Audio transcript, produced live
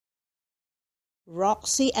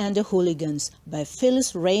Roxie and the Hooligans by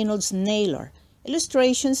Phyllis Reynolds Naylor.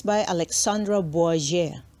 Illustrations by Alexandra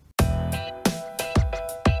Boiger.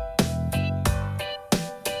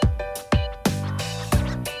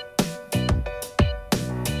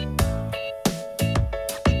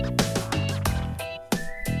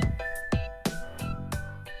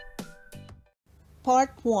 Part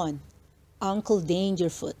 1. Uncle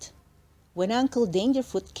Dangerfoot. When Uncle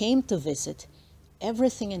Dangerfoot came to visit,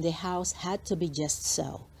 everything in the house had to be just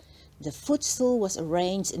so. The footstool was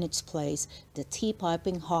arranged in its place, the tea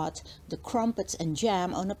piping hot, the crumpets and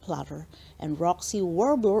jam on a platter, and Roxie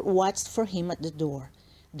Warbler watched for him at the door.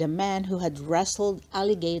 The man who had wrestled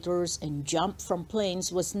alligators and jumped from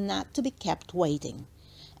planes was not to be kept waiting.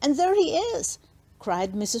 "And there he is!"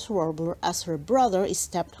 cried Mrs. Warbler as her brother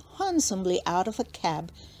stepped handsomely out of a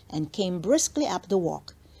cab and came briskly up the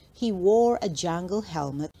walk. He wore a jungle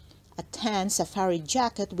helmet, a tan safari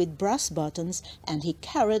jacket with brass buttons, and he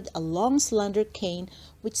carried a long slender cane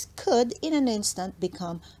which could in an instant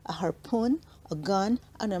become a harpoon, a gun,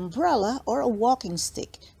 an umbrella, or a walking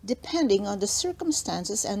stick, depending on the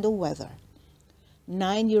circumstances and the weather.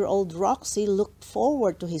 9-year-old Roxie looked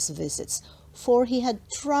forward to his visits, for he had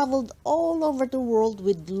traveled all over the world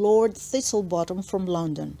with Lord Thistlebottom from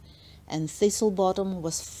London, and Thistlebottom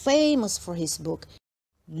was famous for his book,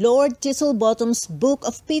 Lord Thistlebottom's Book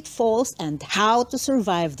of Pitfalls and How to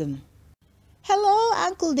Survive Them. "Hello,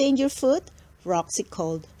 Uncle Dangerfoot," Roxie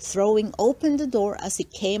called, throwing open the door as he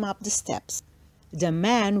came up the steps. The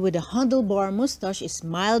man with a handlebar mustache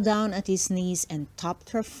smiled down at his niece and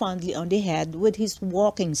tapped her fondly on the head with his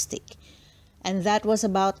walking stick. And that was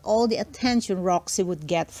about all the attention Roxie would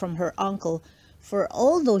get from her uncle, for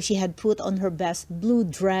although she had put on her best blue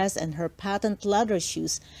dress and her patent leather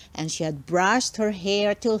shoes, and she had brushed her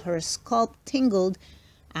hair till her scalp tingled,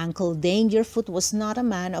 Uncle Dangerfoot was not a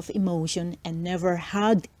man of emotion and never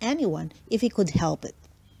hugged anyone if he could help it.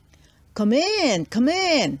 Come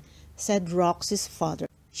in," said Roxie's father,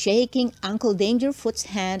 shaking Uncle Dangerfoot's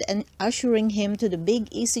hand and ushering him to the big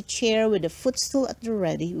easy chair with a footstool at the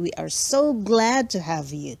ready. "We are so glad to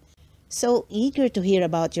have you." "So eager to hear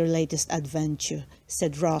about your latest adventure,"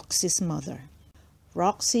 said Roxie's mother.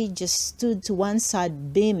 Roxie just stood to one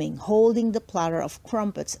side beaming, holding the platter of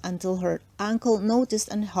crumpets until her uncle noticed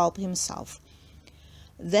and helped himself.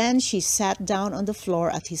 Then she sat down on the floor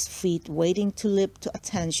at his feet, waiting to leap to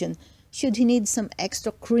attention should he need some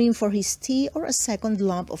extra cream for his tea or a second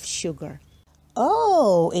lump of sugar.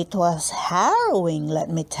 "Oh, it was harrowing, let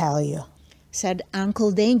me tell you," said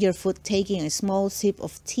Uncle Dangerfoot, taking a small sip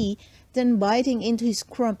of tea, then biting into his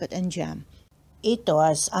crumpet and jam. "It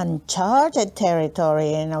was uncharted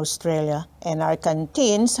territory in Australia, and our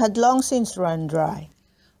canteens had long since run dry."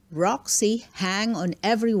 Roxie hung on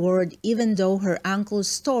every word, even though her uncle's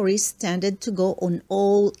stories tended to go on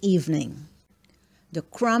all evening. The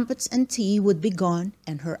crumpets and tea would be gone,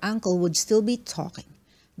 and her uncle would still be talking.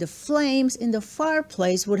 The flames in the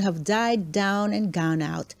fireplace would have died down and gone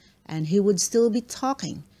out, and he would still be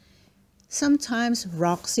talking. Sometimes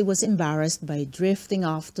Roxie was embarrassed by drifting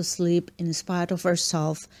off to sleep in spite of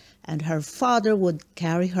herself, and her father would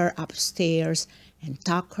carry her upstairs and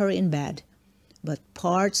tuck her in bed. But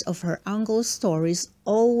parts of her uncle's stories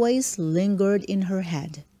always lingered in her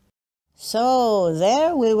head. "So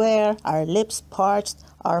there we were, our lips parched,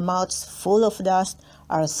 our mouths full of dust,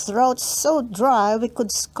 our throats so dry we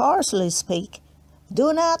could scarcely speak.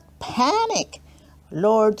 'Do not panic,'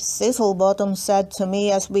 Lord Thistlebottom said to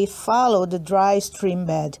me as we followed the dry stream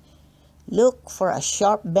bed. 'Look for a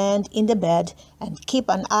sharp bend in the bed and keep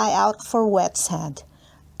an eye out for wet sand.'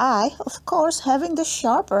 I, of course, having the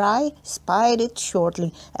sharper eye, spied it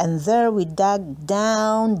shortly, and there we dug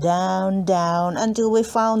down until we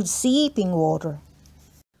found seeping water."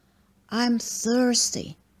 "I'm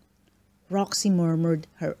thirsty," Roxie murmured,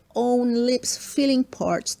 her own lips feeling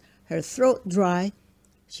parched, her throat dry.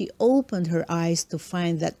 She opened her eyes to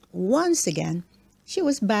find that once again she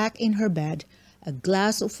was back in her bed, a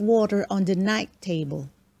glass of water on the night table,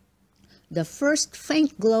 the first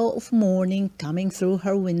faint glow of morning coming through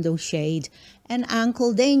her window shade, and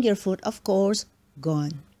Uncle Dangerfoot, of course,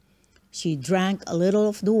 gone. She drank a little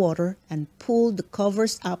of the water and pulled the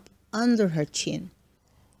covers up under her chin.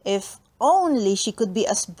 If only she could be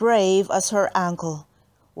as brave as her uncle.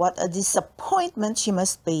 What a disappointment she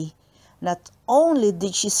must be. Not only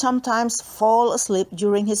did she sometimes fall asleep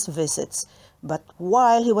during his visits, but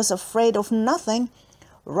while he was afraid of nothing,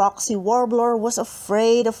 Roxie Warbler was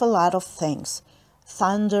afraid of a lot of things.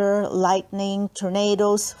 Thunder, lightning,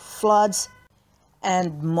 tornadoes, floods,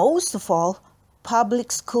 and most of all,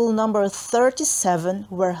 public school number 37,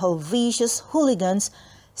 where Helvetia's hooligans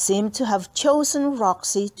seemed to have chosen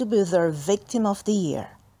Roxie to be their victim of the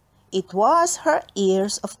year. It was her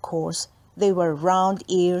ears, of course. They were round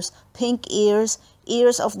ears, pink ears,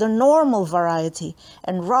 ears of the normal variety,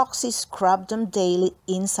 and Roxie scrubbed them daily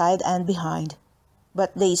inside and behind.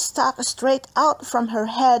 But they stuck straight out from her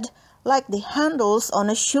head like the handles on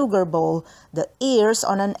a sugar bowl, the ears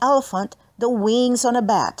on an elephant, the wings on a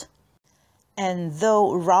bat. And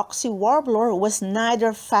though Roxie Warbler was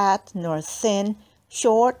neither fat nor thin,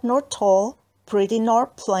 short nor tall, pretty nor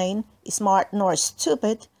plain, smart nor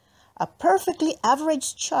stupid, a perfectly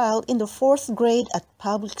average child in the 4th grade at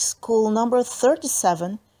public school number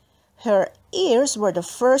 37, her ears were the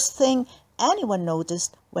first thing anyone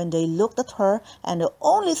noticed when they looked at her and the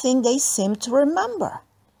only thing they seemed to remember.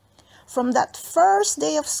 From that first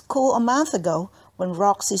day of school a month ago, when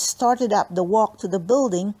Roxie started up the walk to the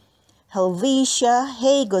building, Helvetia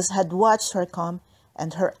Hagus had watched her come,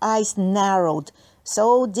 and her eyes narrowed.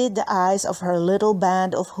 So did the eyes of her little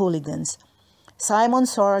band of hooligans. Simon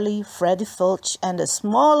Sorley, Freddie Filch, and the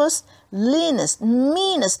smallest, leanest,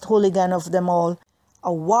 meanest hooligan of them all,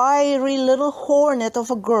 a wiry little hornet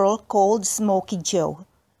of a girl called Smoky Joe.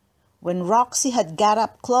 When Roxie had got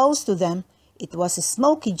up close to them, it was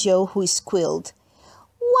Smoky Joe who squealed,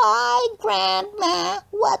 "Why, Grandma,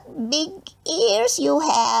 what big ears you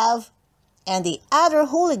have!" And the other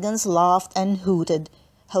hooligans laughed and hooted.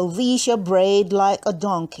 Helvetia brayed like a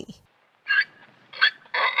donkey.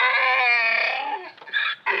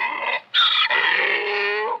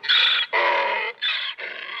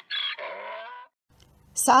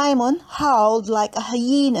 Simon howled like a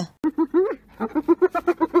hyena.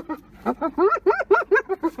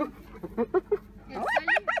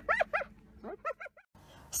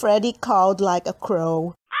 Freddie cawed like a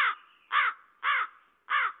crow.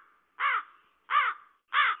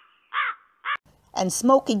 And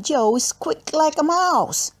Smoky Joe squeaked like a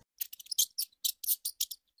mouse.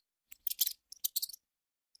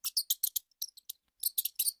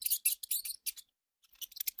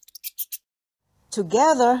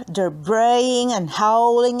 Together, their braying and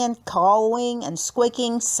howling and cawing and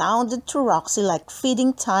squeaking sounded to Roxie like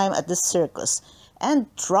feeding time at the circus, and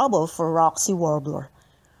trouble for Roxie Warbler.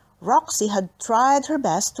 Roxie had tried her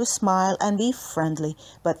best to smile and be friendly,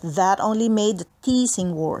 but that only made the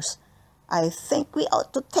teasing worse. "I think we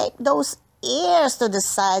ought to take those ears to the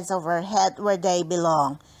sides of her head where they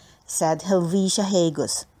belong," said Helvetia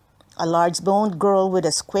Hagus, a large-boned girl with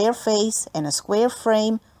a square face and a square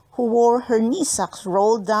frame, who wore her knee socks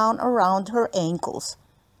rolled down around her ankles.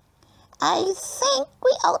 "I think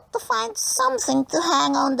we ought to find something to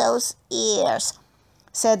hang on those ears,"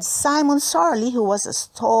 said Simon Sorley, who was as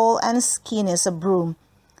tall and skinny as a broom.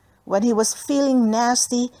 When he was feeling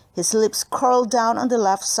nasty, his lips curled down on the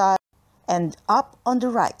left side and up on the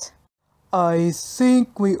right. "I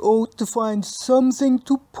think we ought to find something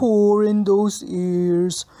to pour in those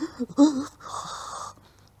ears,"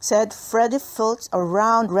 said Freddie Filch, a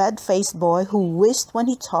round, red-faced boy who wheezed when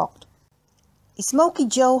he talked. Smoky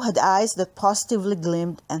Joe had eyes that positively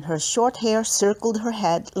gleamed, and her short hair circled her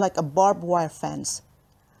head like a barbed wire fence.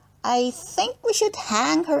 "I think we should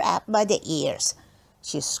hang her up by the ears,"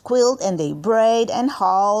 she squealed, and they brayed and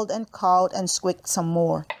howled and cawed and squeaked some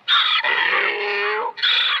more.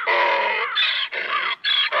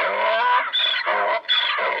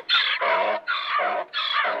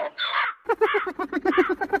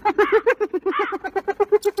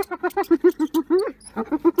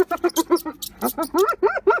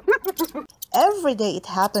 Every day it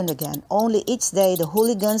happened again, only each day the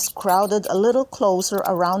hooligans crowded a little closer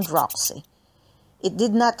around Roxie. It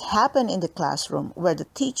did not happen in the classroom, where the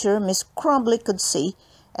teacher, Miss Crumbly, could see,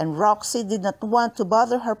 and Roxie did not want to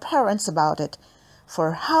bother her parents about it,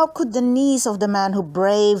 for how could the niece of the man who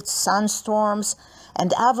braved sunstorms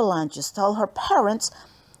and avalanches tell her parents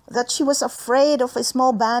that she was afraid of a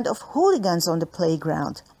small band of hooligans on the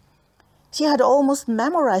playground? She had almost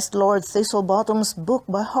memorized Lord Thistlebottom's book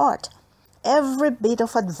by heart. Every bit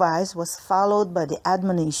of advice was followed by the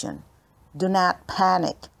admonition, "Do not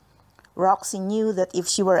panic." Roxie knew that if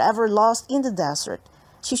she were ever lost in the desert,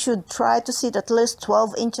 she should try to sit at least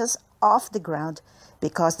 12 inches off the ground,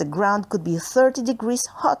 because the ground could be 30 degrees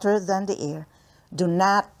hotter than the air. Do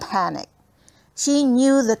not panic. She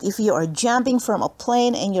knew that if you are jumping from a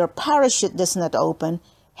plane and your parachute does not open,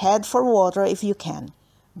 head for water if you can.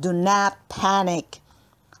 Do not panic.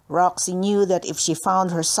 Roxie knew that if she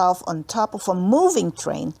found herself on top of a moving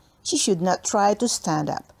train, she should not try to stand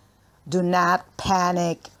up. Do not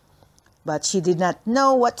panic. But she did not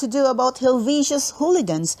know what to do about Helvetia's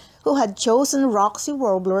hooligans, who had chosen Roxie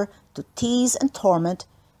Warbler to tease and torment,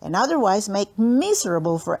 and otherwise make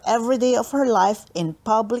miserable for every day of her life in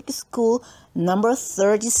public school number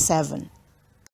 37.